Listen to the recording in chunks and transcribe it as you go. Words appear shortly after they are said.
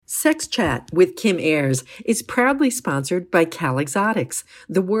Sex Chat with Kim Ayers is proudly sponsored by Cal Exotics,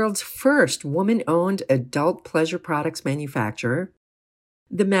 the world's first woman-owned adult pleasure products manufacturer,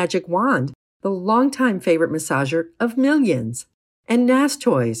 The Magic Wand, the longtime favorite massager of millions, and NAS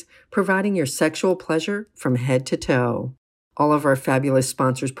Toys, providing your sexual pleasure from head to toe. All of our fabulous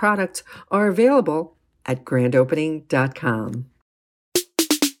sponsors' products are available at grandopening.com.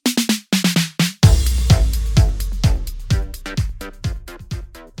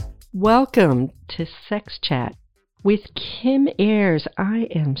 Welcome to Sex Chat with Kim Ayers. I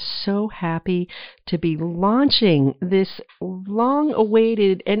am so happy to be launching this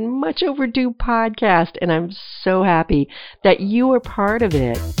long-awaited and much overdue podcast, and I'm so happy that you are part of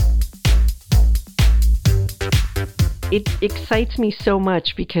it. It excites me so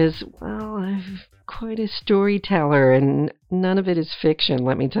much because, well, I'm quite a storyteller, and none of it is fiction,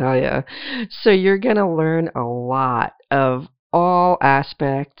 let me tell you. So you're going to learn a lot of all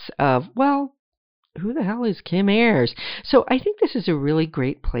aspects of, well, who the hell is Kim Ayers? So I think this is a really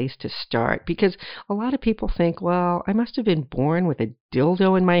great place to start because a lot of people think, well, I must have been born with a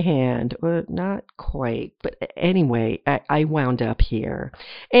dildo in my hand. Not quite. But anyway, I wound up here.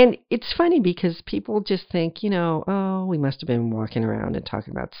 And it's funny because people just think, oh, we must have been walking around and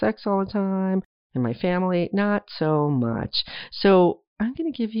talking about sex all the time. And my family, not so much. So I'm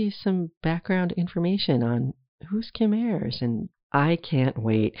going to give you some background information on who's Kim Ayers, and I can't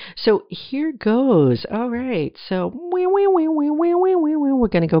wait. So here goes. All right. So we're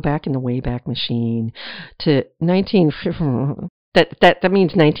going to go back in the Wayback Machine to that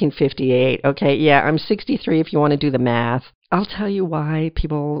means 1958. Okay. Yeah, I'm 63 if you want to do the math. I'll tell you why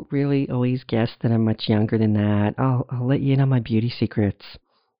people really always guess that I'm much younger than that. I'll let you know my beauty secrets.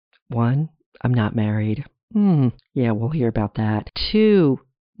 1, I'm not married. Yeah, we'll hear about that. 2,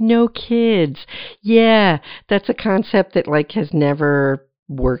 no kids. Yeah, that's a concept that has never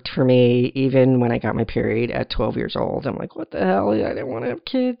worked for me. Even when I got my period at 12 years old, I'm like, what the hell? I didn't want to have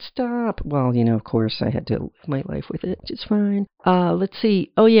kids. Stop. Well, of course I had to live my life with it, which is fine. Let's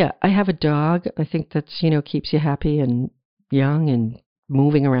see. Oh yeah, I have a dog. I think that's, keeps you happy and young and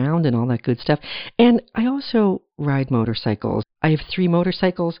moving around and all that good stuff. And I also ride motorcycles. I have 3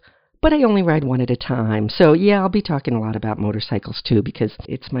 motorcycles, but I only ride one at a time. So yeah, I'll be talking a lot about motorcycles too because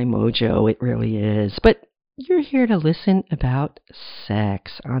it's my mojo. It really is. But you're here to listen about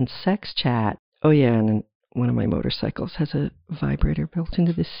sex on Sex Chat. Oh yeah, and one of my motorcycles has a vibrator built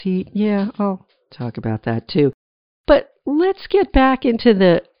into the seat. Yeah, I'll talk about that too. But let's get back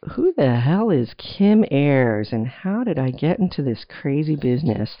into who the hell is Kim Ayers and how did I get into this crazy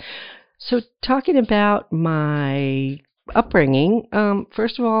business? So talking about my upbringing,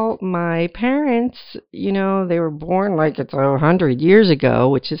 first of all, my parents, they were born like it's 100 years ago,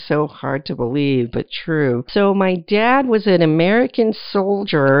 which is so hard to believe, but true. So my dad was an American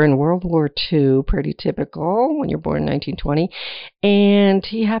soldier in World War II, pretty typical when you're born in 1920, and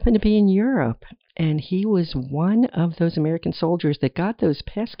he happened to be in Europe. And he was one of those American soldiers that got those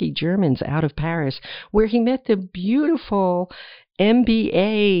pesky Germans out of Paris, where he met the beautiful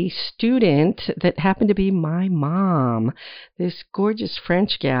MBA student that happened to be my mom. This gorgeous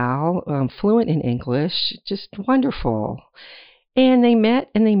French gal, fluent in English, just wonderful. And they met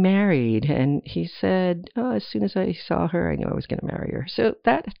and they married. And he said, as soon as I saw her, I knew I was going to marry her. So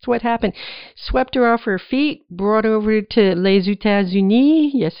that's what happened. Swept her off her feet, brought her over to Les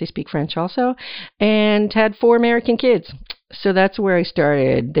États-Unis. Yes, they speak French also. And had 4 American kids. So that's where I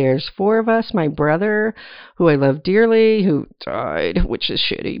started. There's 4 of us. My brother, who I love dearly, who died, which is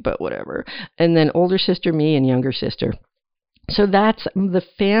shitty, but whatever. And then older sister, me, and younger sister. So that's the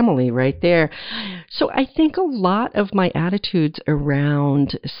family right there. So I think a lot of my attitudes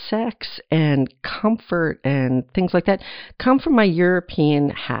around sex and comfort and things like that come from my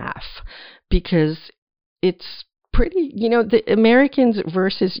European half because it's pretty, the Americans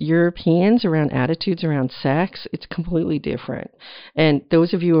versus Europeans around attitudes around sex, it's completely different. And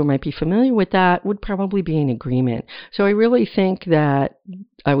those of you who might be familiar with that would probably be in agreement. So I really think that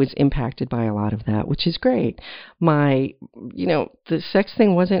I was impacted by a lot of that, which is great. The sex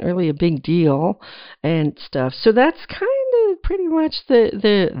thing wasn't really a big deal and stuff. So that's kind of pretty much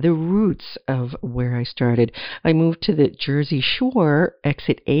the roots of where I started. I moved to the Jersey Shore,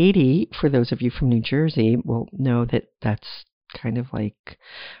 exit 80. For those of you from New Jersey will know that that's kind of like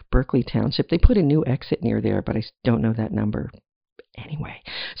Berkeley Township. They put a new exit near there, but I don't know that number. Anyway,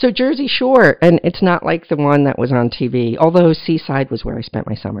 so Jersey Shore, and it's not like the one that was on TV, although Seaside was where I spent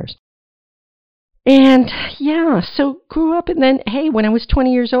my summers. And yeah, so grew up, and then hey, when I was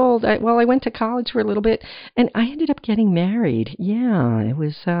 20 years old, I went to college for a little bit, and I ended up getting married. Yeah, it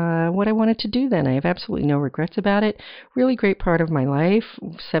was what I wanted to do then. I have absolutely no regrets about it. Really great part of my life.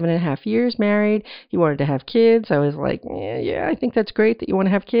 7.5 years married. He wanted to have kids. I was like, yeah, I think that's great that you want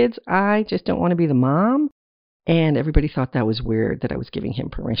to have kids. I just don't want to be the mom. And everybody thought that was weird that I was giving him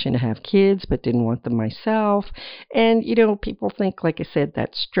permission to have kids but didn't want them myself. And, people think, like I said,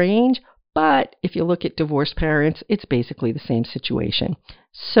 that's strange. But if you look at divorced parents, it's basically the same situation.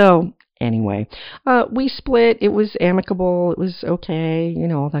 So, anyway, we split. It was amicable. It was okay,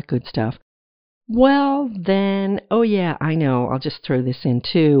 all that good stuff. Well, then, oh yeah, I know. I'll just throw this in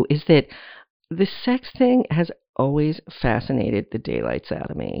too, is that the sex thing has always fascinated the daylights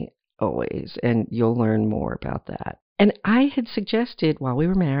out of me, always, and you'll learn more about that. And I had suggested while we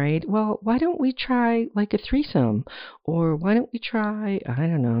were married, well, why don't we try like a threesome? Or why don't we try, I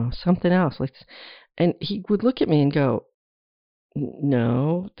don't know, something else? And he would look at me and go,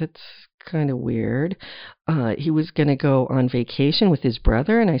 no, that's kind of weird. He was going to go on vacation with his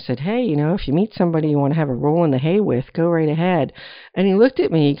brother, and I said, hey, if you meet somebody you want to have a roll in the hay with, go right ahead. And he looked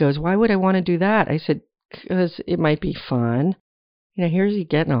at me, he goes, why would I want to do that? I said, because it might be fun. Here's he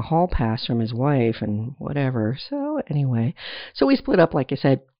getting a hall pass from his wife and whatever. So anyway, so we split up, like I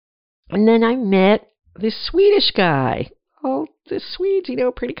said. And then I met this Swedish guy. Oh, the Swedes,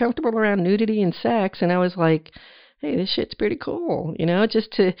 pretty comfortable around nudity and sex. And I was like, hey, this shit's pretty cool,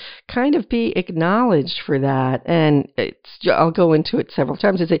 just to kind of be acknowledged for that. And I'll go into it several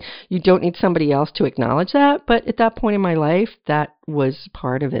times. Is that you don't need somebody else to acknowledge that. But at that point in my life, that was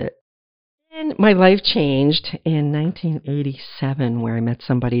part of it. And my life changed in 1987, where I met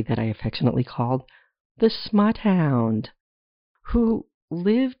somebody that I affectionately called the Smut Hound, who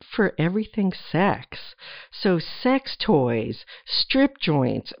lived for everything sex. So sex toys, strip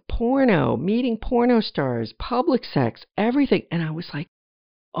joints, porno, meeting porno stars, public sex, everything. And I was like,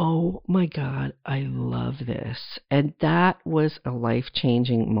 oh my God, I love this. And that was a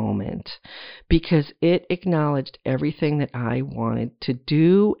life-changing moment because it acknowledged everything that I wanted to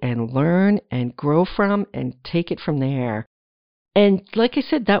do and learn and grow from and take it from there. And like I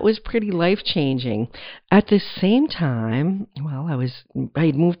said, that was pretty life-changing. At the same time, well, I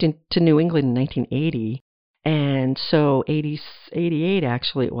had moved into New England in 1980, and so 88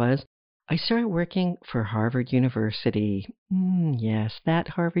 actually it was. I started working for Harvard University. Yes, that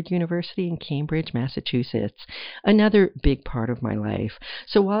Harvard University in Cambridge, Massachusetts. Another big part of my life.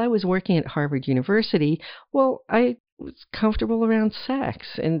 So while I was working at Harvard University, well, I was comfortable around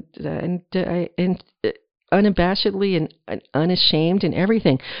sex and unabashedly and unashamed and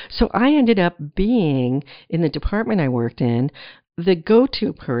everything. So I ended up being, in the department I worked in, the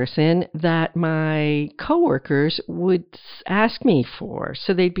go-to person that my coworkers would ask me for.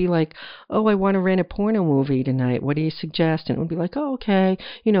 So they'd be like, oh, I want to rent a porno movie tonight. What do you suggest? And it would be like, oh, okay.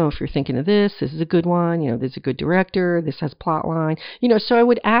 If you're thinking of this is a good one. There's a good director. This has plot line. So I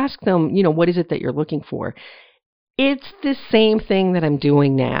would ask them, what is it that you're looking for? It's the same thing that I'm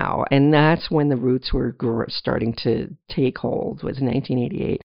doing now, and that's when the roots were starting to take hold, was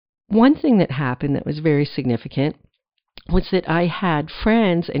 1988. One thing that happened that was very significant was that I had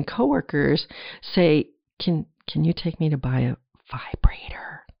friends and coworkers say, can you take me to buy a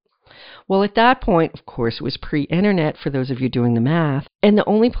vibrator? Well, at that point, of course, it was pre-internet for those of you doing the math, and the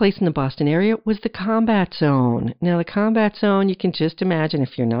only place in the Boston area was the Combat Zone. Now, the Combat Zone, you can just imagine,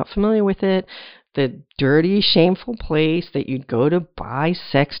 if you're not familiar with it, the dirty, shameful place that you'd go to buy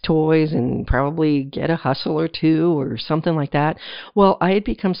sex toys and probably get a hustle or two or something like that. Well, I had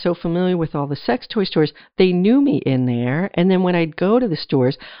become so familiar with all the sex toy stores, they knew me in there. And then when I'd go to the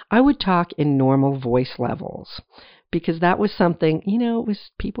stores, I would talk in normal voice levels because that was something, it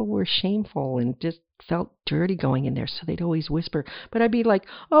was people were shameful and just felt dirty going in there, so they'd always whisper. But I'd be like,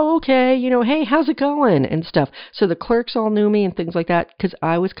 oh, okay, hey, how's it going? And stuff. So the clerks all knew me and things like that because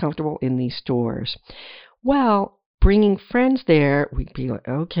I was comfortable in these stores. Well, bringing friends there, we'd be like,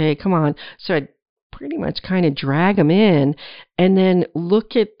 okay, come on. So I'd pretty much kind of drag them in and then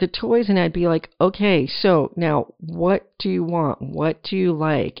look at the toys and I'd be like, okay, so now what do you want? What do you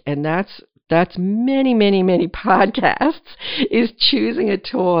like? And that's many, many, many podcasts is choosing a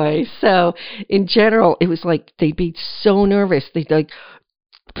toy. So in general, it was like they'd be so nervous. They'd like,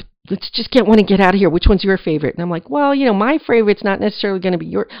 let's just get one and get out of here. Which one's your favorite? And I'm like, well, my favorite's not necessarily going to be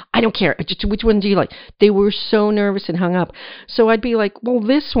your. I don't care. Just which one do you like? They were so nervous and hung up. So I'd be like, well,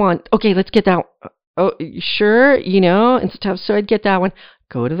 this one. Okay, let's get that one. Oh, sure, and stuff. So I'd get that one.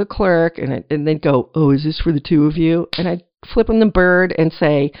 Go to the clerk and then go, oh, is this for the two of you? And I'd flip them the bird and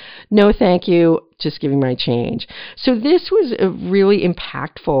say, no, thank you. just giving my change. So this was a really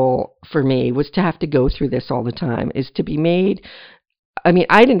impactful for me, was to have to go through this all the time, is to be made. I mean,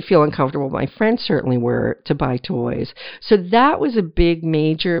 I didn't feel uncomfortable. My friends certainly were, to buy toys. So that was a big,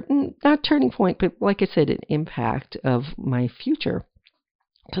 major, not turning point, but like I said, an impact of my future.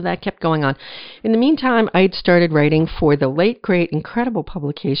 So that kept going on. In the meantime, I had started writing for the late, great, incredible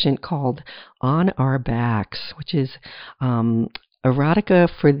publication called On Our Backs, which is erotica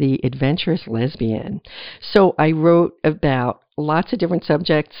for the adventurous lesbian. So I wrote about lots of different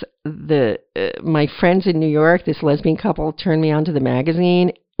subjects. My friends in New York, this lesbian couple, turned me onto the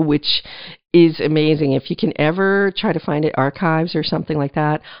magazine, which is amazing. If you can ever try to find it, archives or something like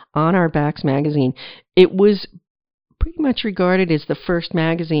that, On Our Backs magazine, it was pretty much regarded as the first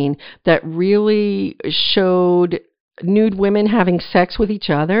magazine that really showed nude women having sex with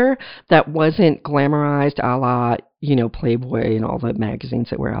each other that wasn't glamorized a la, Playboy and all the magazines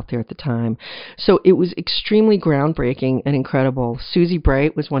that were out there at the time. So it was extremely groundbreaking and incredible. Susie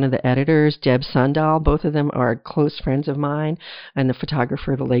Bright was one of the editors, Deb Sundahl, both of them are close friends of mine, and the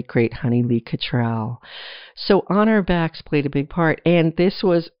photographer, the late, great Honey Lee Cottrell. So On Our Backs played a big part, and this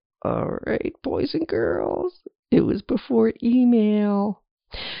was, all right, boys and girls, it was before email.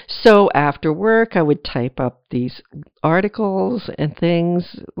 So after work, I would type up these articles and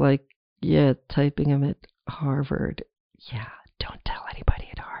things like, typing them at Harvard. Yeah, don't tell anybody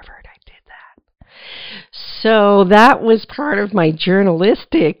at Harvard I did that. So that was part of my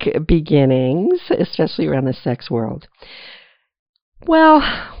journalistic beginnings, especially around the sex world. Well,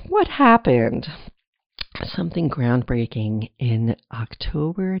 what happened? Something groundbreaking in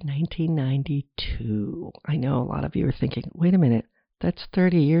October 1992. I know a lot of you are thinking, wait a minute, that's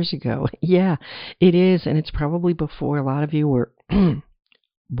 30 years ago. Yeah, it is, and it's probably before a lot of you were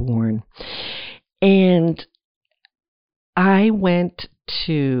born. And I went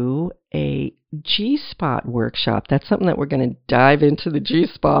to a G-Spot workshop. That's something that we're going to dive into, the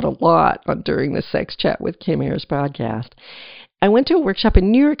G-Spot, a lot during the Sex Chat with Kim Ayers podcast. I went to a workshop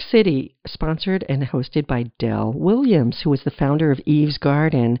in New York City, sponsored and hosted by Dell Williams, who was the founder of Eve's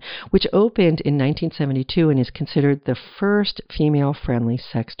Garden, which opened in 1972 and is considered the first female-friendly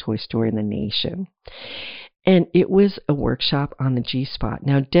sex toy store in the nation. And it was a workshop on the G-Spot.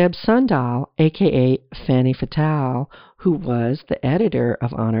 Now, Deb Sundahl, a.k.a. Fanny Fatale, who was the editor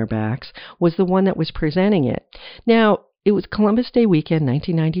of On Our Backs, was the one that was presenting it. Now, it was Columbus Day weekend,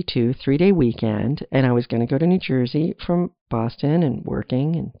 1992, 3-day weekend, and I was going to go to New Jersey from Boston and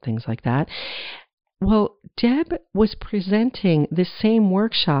working and things like that. Well, Deb was presenting the same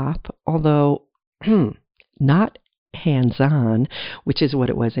workshop, although not hands-on, which is what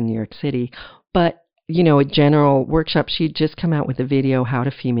it was in New York City, but, a general workshop. She'd just come out with a video, How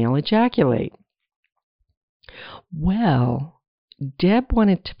to Female Ejaculate. Well, Deb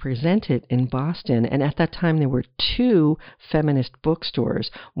wanted to present it in Boston, and at that time there were two feminist bookstores,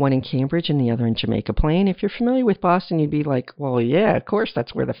 one in Cambridge and the other in Jamaica Plain. If you're familiar with Boston, you'd be like, well, yeah, of course,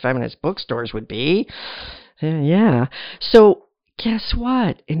 that's where the feminist bookstores would be. Yeah. So guess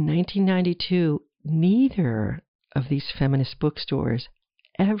what? In 1992, neither of these feminist bookstores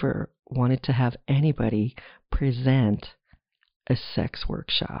ever wanted to have anybody present a sex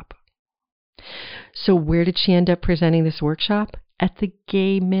workshop. So where did she end up presenting this workshop? At the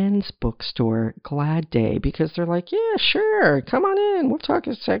gay men's bookstore, Glad Day, because they're like, yeah, sure, come on in, we'll talk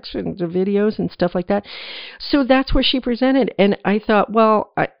sex and the videos and stuff like that. So that's where she presented, and I thought,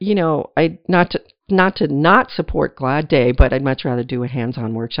 well, I not to support Glad Day, but I'd much rather do a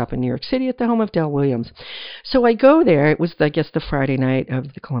hands-on workshop in New York City at the home of Dell Williams. So I go there. It was, I guess, the Friday night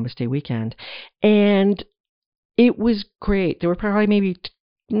of the Columbus Day weekend, and it was great. There were probably maybe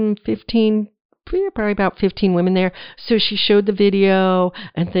probably about 15 women there. So she showed the video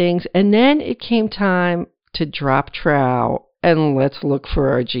and things. And then it came time to drop trow and let's look for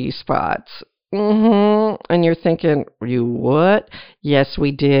our G-spots. And you're thinking, you what? Yes,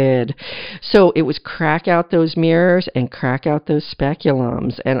 we did. So it was crack out those mirrors and crack out those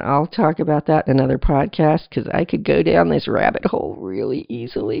speculums. And I'll talk about that in another podcast because I could go down this rabbit hole really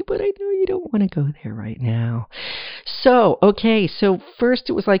easily, but I know you don't want to go there right now. So, okay, so first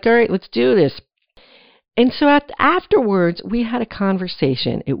it was like, all right, let's do this. And so afterwards, we had a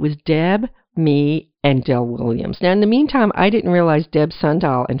conversation. It was Deb, me, and Dell Williams. Now, in the meantime, I didn't realize Deb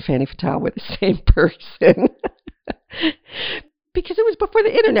Sundahl and Fanny Fatale were the same person. because it was before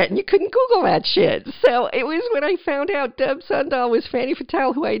the internet and you couldn't Google that shit. So it was when I found out Deb Sundahl was Fanny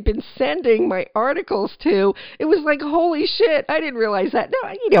Fatale, who I had been sending my articles to. It was like, holy shit, I didn't realize that.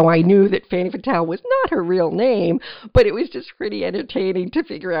 No, I knew that Fanny Fatale was not her real name, but it was just pretty entertaining to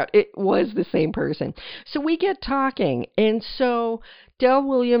figure out it was the same person. So we get talking, and so Del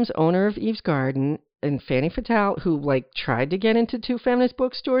Williams, owner of Eve's Garden, and Fanny Fatale, who tried to get into two feminist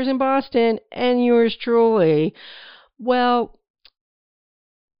bookstores in Boston, and yours truly, well,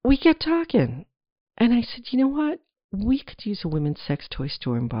 we get talking, and I said, you know what? We could use a women's sex toy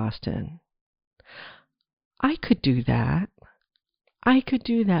store in Boston. I could do that.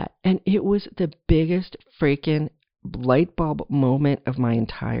 And it was the biggest freaking light bulb moment of my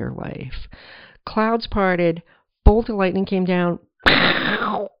entire life. Clouds parted, bolt of lightning came down.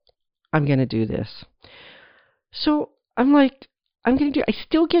 I'm going to do this. So I'm like, I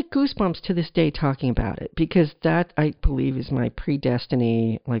still get goosebumps to this day talking about it, because that, I believe, is my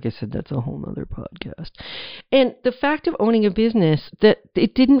predestiny. Like I said, that's a whole nother podcast. And the fact of owning a business, that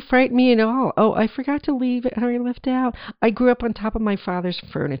it didn't frighten me at all. Oh, I forgot to leave it. I left out. I grew up on top of my father's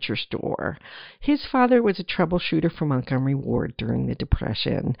furniture store. His father was a troubleshooter for Montgomery Ward during the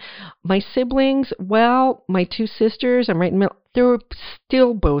Depression. My siblings, well, my two sisters, I'm right in the middle, they were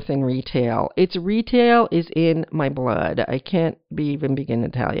still both in retail. Retail is in my blood. I can't even begin to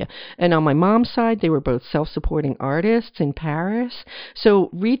tell you. And on my mom's side, they were both self-supporting artists in Paris. So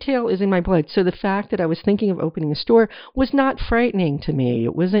retail is in my blood. So the fact that I was thinking of opening a store was not frightening to me.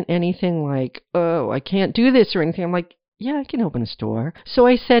 It wasn't anything like, oh, I can't do this or anything. I'm like, yeah, I can open a store. So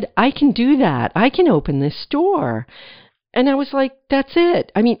I said, I can do that. I can open this store. And I was like, that's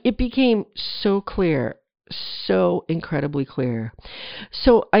it. I mean, it became so clear. So incredibly clear.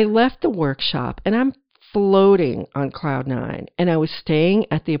 So I left the workshop and I'm floating on cloud nine, and I was staying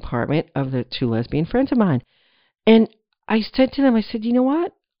at the apartment of the two lesbian friends of mine. And I said to them, I said, you know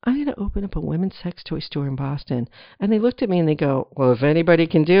what? I'm going to open up a women's sex toy store in Boston. And they looked at me and they go, well, if anybody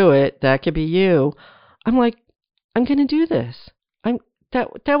can do it, that could be you. I'm like, I'm going to do this.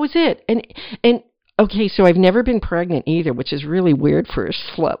 That was it. And okay, so I've never been pregnant either, which is really weird for a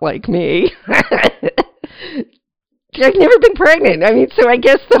slut like me. I've never been pregnant. I mean, so I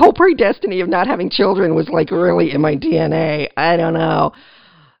guess the whole predestiny of not having children was really in my DNA. I don't know.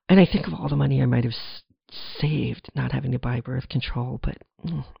 And I think of all the money I might have saved not having to buy birth control, but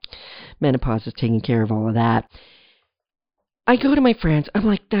menopause is taking care of all of that. I go to my friends. I'm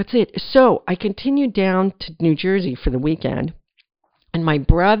like, that's it. So I continued down to New Jersey for the weekend, and my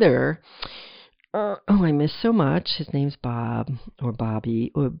brother... I miss so much. His name's Bob, or Bobby,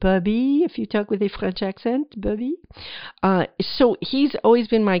 or Bubby, if you talk with a French accent, Bubby. So he's always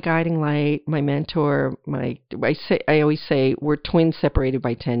been my guiding light, my mentor. I always say we're twins separated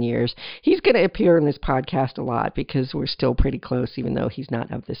by 10 years. He's going to appear in this podcast a lot because we're still pretty close, even though he's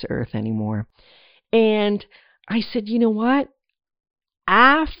not of this earth anymore. And I said, you know what?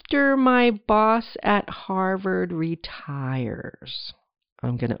 After my boss at Harvard retires,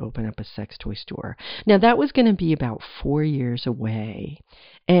 I'm going to open up a sex toy store. Now, that was going to be about 4 years away.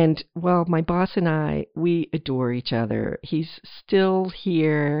 And, well, my boss and I, we adore each other. He's still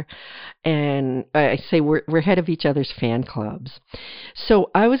here. And I say we're head of each other's fan clubs.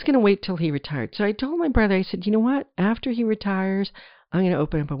 So I was going to wait till he retired. So I told my brother, I said, you know what? After he retires, I'm going to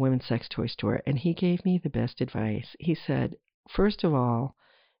open up a women's sex toy store. And he gave me the best advice. He said, first of all,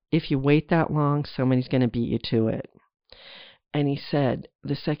 if you wait that long, somebody's going to beat you to it. And he said,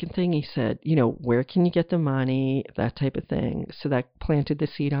 the second thing he said, where can you get the money, that type of thing. So that planted the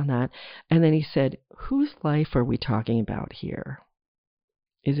seed on that. And then he said, whose life are we talking about here?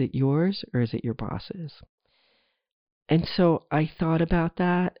 Is it yours or is it your boss's? And so I thought about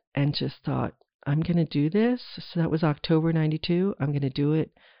that and just thought, I'm going to do this. So that was October 92. I'm going to do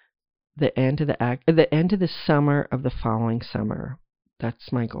it the end of the summer of the following summer.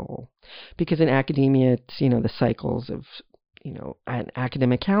 That's my goal. Because in academia, it's, the cycles of an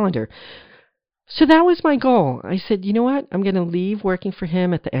academic calendar. So that was my goal. I said, you know what? I'm going to leave working for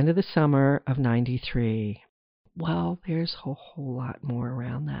him at the end of the summer of 93. Well, there's a whole lot more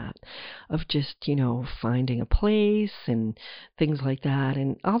around that of just, finding a place and things like that.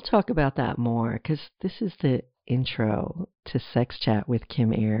 And I'll talk about that more because this is the intro to Sex Chat with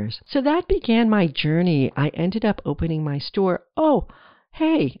Kim Ayers. So that began my journey. I ended up opening my store. Oh,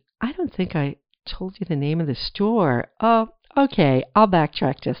 hey, I don't think I told you the name of the store. Oh, okay, I'll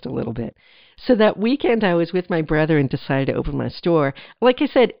backtrack just a little bit. So that weekend I was with my brother and decided to open my store. Like I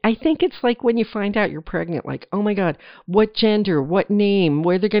said, I think it's like when you find out you're pregnant, like, oh my God, what gender, what name,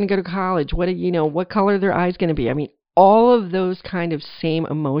 where they're going to go to college, what color their eyes going to be. I mean, all of those kind of same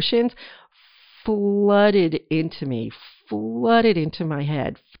emotions flooded into me flooded into my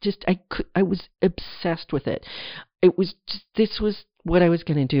head. I was obsessed with it. This was what I was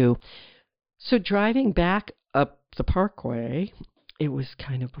going to do. So driving back up the parkway, it was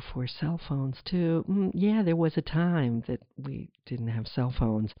kind of before cell phones too. Yeah, there was a time that we didn't have cell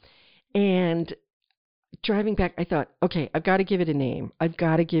phones. And driving back, I thought, okay, I've got to give it a name. I've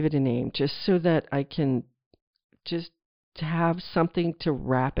got to give it a name just so that I can just have something to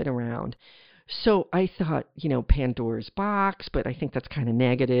wrap it around. So I thought, Pandora's Box, but I think that's kind of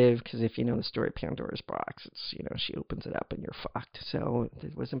negative because if you know the story of Pandora's Box, it's, she opens it up and you're fucked. So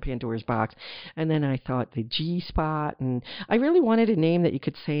it wasn't Pandora's Box. And then I thought the G-Spot, and I really wanted a name that you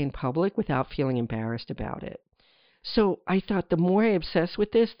could say in public without feeling embarrassed about it. So I thought the more I obsess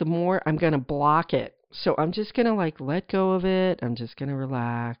with this, the more I'm going to block it. So I'm just going to let go of it. I'm just going to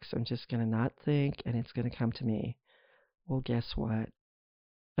relax. I'm just going to not think, and it's going to come to me. Well, guess what?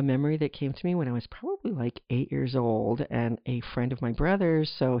 A memory that came to me when I was probably 8 years old, and a friend of my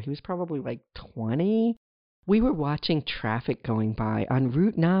brother's, so he was probably 20. We were watching traffic going by on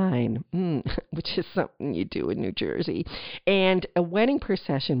Route 9, which is something you do in New Jersey. And a wedding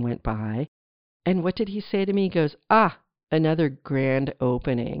procession went by, and what did he say to me? He goes, another grand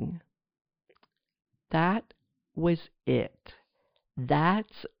opening. That was it.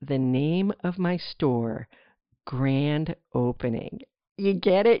 That's the name of my store, Grand Opening. You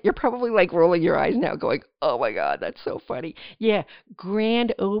get it? You're probably rolling your eyes now going, oh my God, that's so funny. Yeah,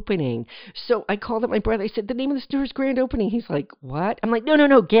 Grand Opening. So I called up my brother. I said, the name of the store is Grand Opening. He's like, what? I'm like,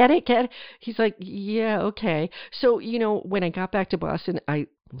 no, get it? He's like, yeah, okay. So, when I got back to Boston, I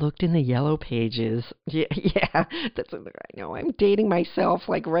looked in the yellow pages. Yeah, that's what I know. I'm dating myself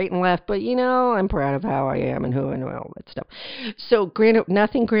right and left, but I'm proud of how I am and who and all that stuff. So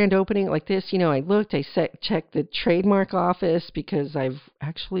nothing grand opening like this. I looked, I checked the trademark office because I've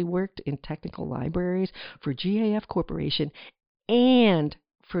actually worked in technical libraries for GAF Corporation and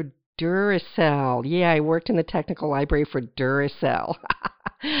for Duracell. Yeah, I worked in the technical library for Duracell.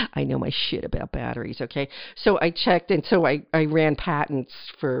 I know my shit about batteries, okay? So I checked, and so I ran patents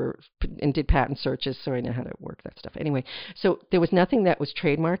and did patent searches, so I know how to work that stuff. Anyway, so there was nothing that was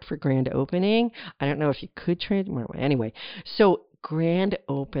trademarked for Grand Opening. I don't know if you could trademark. Anyway, so Grand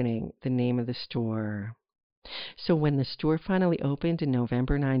Opening, the name of the store. So when the store finally opened in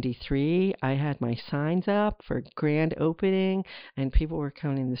November 93, I had my signs up for grand opening, and people were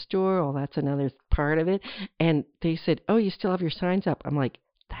coming in the store. Oh, that's another part of it. And they said, oh, you still have your signs up? I'm like,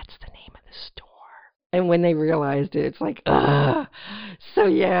 that's the name of the store. And when they realized it, it's like, ugh. So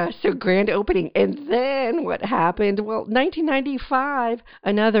grand opening. And then what happened? Well, 1995,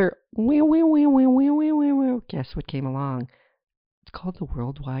 another, guess what came along? It's called the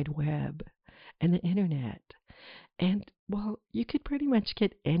World Wide Web and the internet. And, well, you could pretty much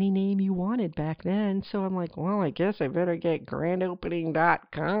get any name you wanted back then. So I'm like, well, I guess I better get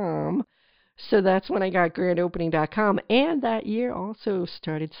grandopening.com. So that's when I got grandopening.com. And that year also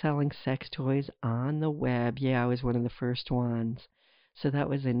started selling sex toys on the web. Yeah, I was one of the first ones. So that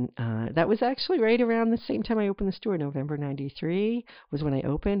was actually right around the same time I opened the store. November 93 was when I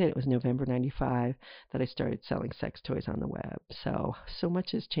opened, and it was November 95 that I started selling sex toys on the web. So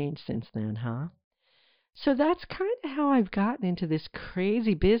much has changed since then, huh? So that's kind of how I've gotten into this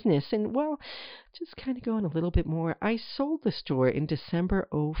crazy business. And, well, just kind of going a little bit more, I sold the store in December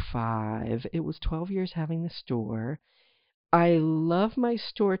 '05. It was 12 years having the store. I love my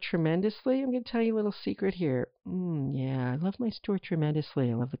store tremendously. I'm going to tell you a little secret here. Yeah, I love my store tremendously.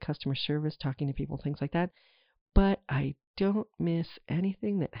 I love the customer service, talking to people, things like that. But I don't miss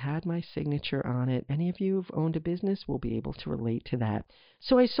anything that had my signature on it. Any of you who've owned a business will be able to relate to that.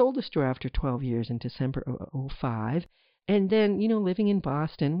 So I sold the store after 12 years in December '05. And then, living in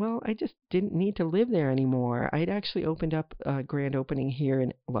Boston, well, I just didn't need to live there anymore. I'd actually opened up a grand opening here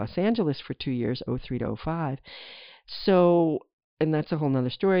in Los Angeles for 2 years, '03 to '05. So, and that's a whole nother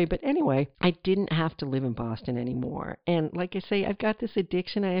story. But anyway, I didn't have to live in Boston anymore. And like I say, I've got this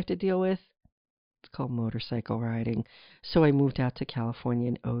addiction I have to deal with. It's called motorcycle riding. So I moved out to California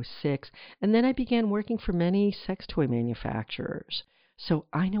in '06, and then I began working for many sex toy manufacturers. So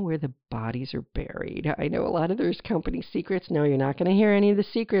I know where the bodies are buried. I know a lot of those company secrets. No, you're not going to hear any of the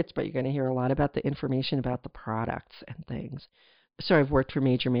secrets, but you're going to hear a lot about the information about the products and things. So I've worked for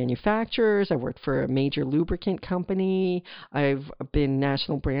major manufacturers. I've worked for a major lubricant company. I've been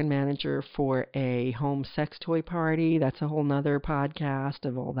national brand manager for a home sex toy party. That's a whole nother podcast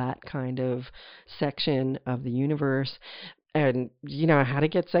of all that kind of section of the universe. and how to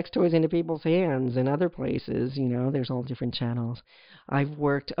get sex toys into people's hands in other places. There's all different channels. I've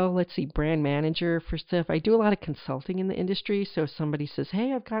worked, let's see, brand manager for stuff. I do a lot of consulting in the industry. So if somebody says,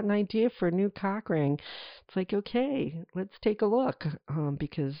 hey, I've got an idea for a new cock ring, it's like, okay, let's take a look,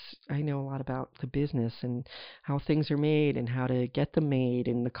 because I know a lot about the business and how things are made and how to get them made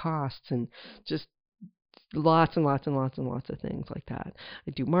and the costs and just lots and lots and lots and lots of things like that.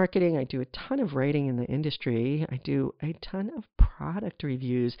 I do marketing. I do a ton of writing in the industry. I do a ton of product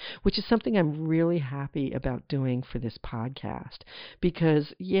reviews, which is something I'm really happy about doing for this podcast.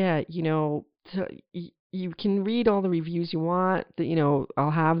 Because, yeah, you can read all the reviews you want.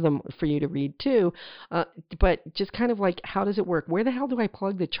 I'll have them for you to read too. But just kind of like, how does it work? Where the hell do I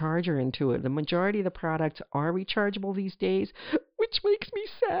plug the charger into it? The majority of the products are rechargeable these days, which makes me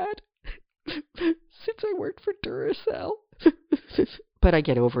sad. Since I worked for Duracell. But I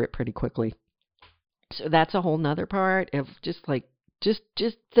get over it pretty quickly. So that's a whole nother part of just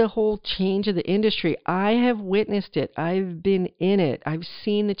the whole change of the industry. I have witnessed it. I've been in it. I've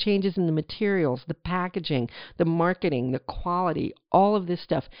seen the changes in the materials, the packaging, the marketing, the quality, all of this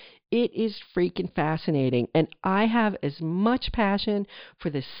stuff. It is freaking fascinating. And I have as much passion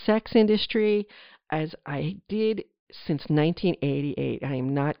for the sex industry as I did since 1988. I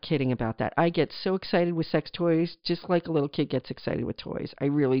am not kidding about that. I get so excited with sex toys, just like a little kid gets excited with toys. I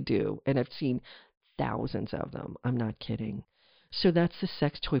really do. And I've seen thousands of them. I'm not kidding. So that's the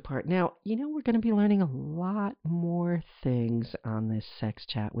sex toy part. Now, we're going to be learning a lot more things on this sex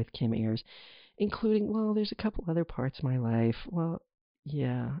chat with Kim Ayers, including, there's a couple other parts of my life. Well,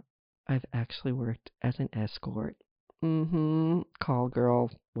 yeah, I've actually worked as an escort. Call girl,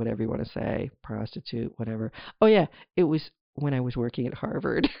 whatever you want to say, prostitute, whatever. Oh yeah, it was when I was working at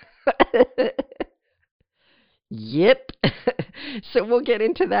Harvard. Yep. So we'll get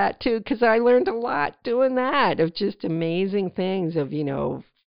into that too, because I learned a lot doing that, of just amazing things of,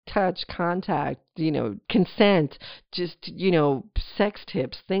 touch, contact, consent, just, sex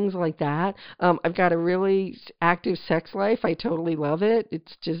tips, things like that. I've got a really active sex life. I totally love it.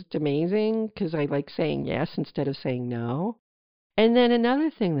 It's just amazing because I like saying yes instead of saying no. And then another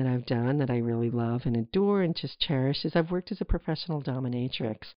thing that I've done that I really love and adore and just cherish is I've worked as a professional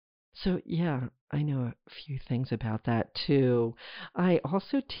dominatrix. So, yeah, I know a few things about that, too. I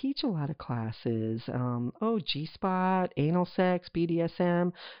also teach a lot of classes. G-spot, anal sex,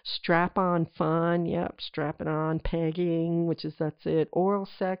 BDSM, strap-on fun, yep, strap it on, pegging, that's it, oral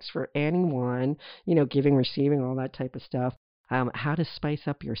sex for anyone, giving, receiving, all that type of stuff. How to spice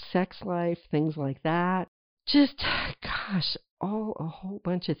up your sex life, things like that. Just, gosh, a whole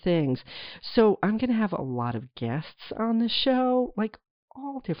bunch of things. So I'm going to have a lot of guests on the show, like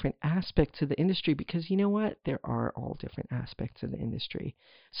all different aspects of the industry, because you know what? There are all different aspects of the industry.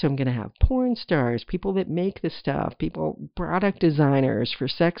 So I'm going to have porn stars, people that make the stuff, product designers for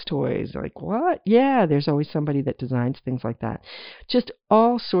sex toys. Like, what? Yeah, there's always somebody that designs things like that. Just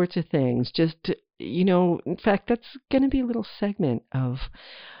all sorts of things. Just, in fact, that's going to be a little segment of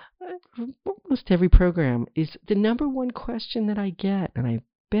almost every program. Is the number one question that I get, and I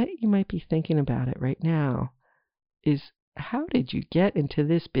bet you might be thinking about it right now, is, how did you get into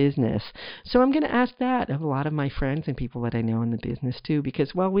this business? So I'm going to ask that of a lot of my friends and people that I know in the business too,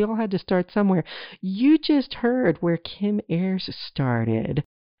 because, we all had to start somewhere. You just heard where Kim Ayers started,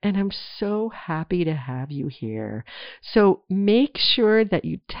 and I'm so happy to have you here. So make sure that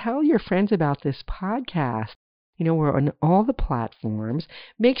you tell your friends about this podcast. We're on all the platforms.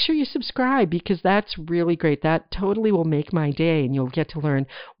 Make sure you subscribe, because that's really great. That totally will make my day, and you'll get to learn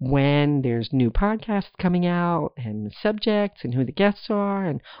when there's new podcasts coming out and the subjects and who the guests are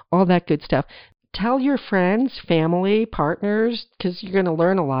and all that good stuff. Tell your friends, family, partners, because you're going to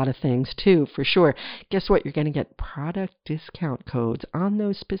learn a lot of things too, for sure. Guess what? You're going to get product discount codes on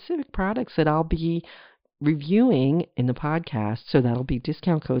those specific products that I'll be reviewing in the podcast. So that'll be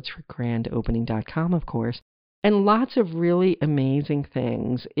discount codes for grandopening.com, of course. And lots of really amazing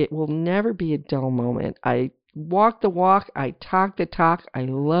things. It will never be a dull moment. I walk the walk. I talk the talk. I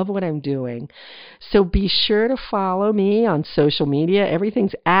love what I'm doing. So be sure to follow me on social media.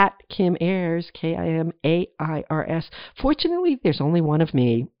 Everything's at Kim Ayers, Kimairs. Fortunately, there's only one of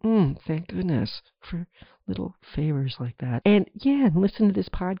me. Thank goodness for little favors like that. And yeah, listen to this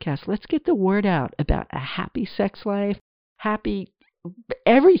podcast. Let's get the word out about a happy sex life, happy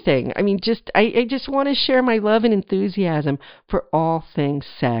everything. I mean, I just want to share my love and enthusiasm for all things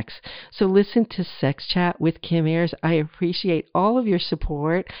sex. So listen to Sex Chat with Kim Ayers. I appreciate all of your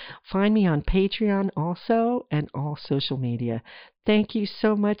support. Find me on Patreon also, and all social media. Thank you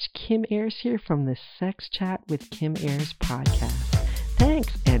so much. Kim Ayers here from the Sex Chat with Kim Ayers podcast.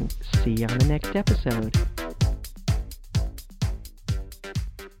 Thanks, and see you on the next episode.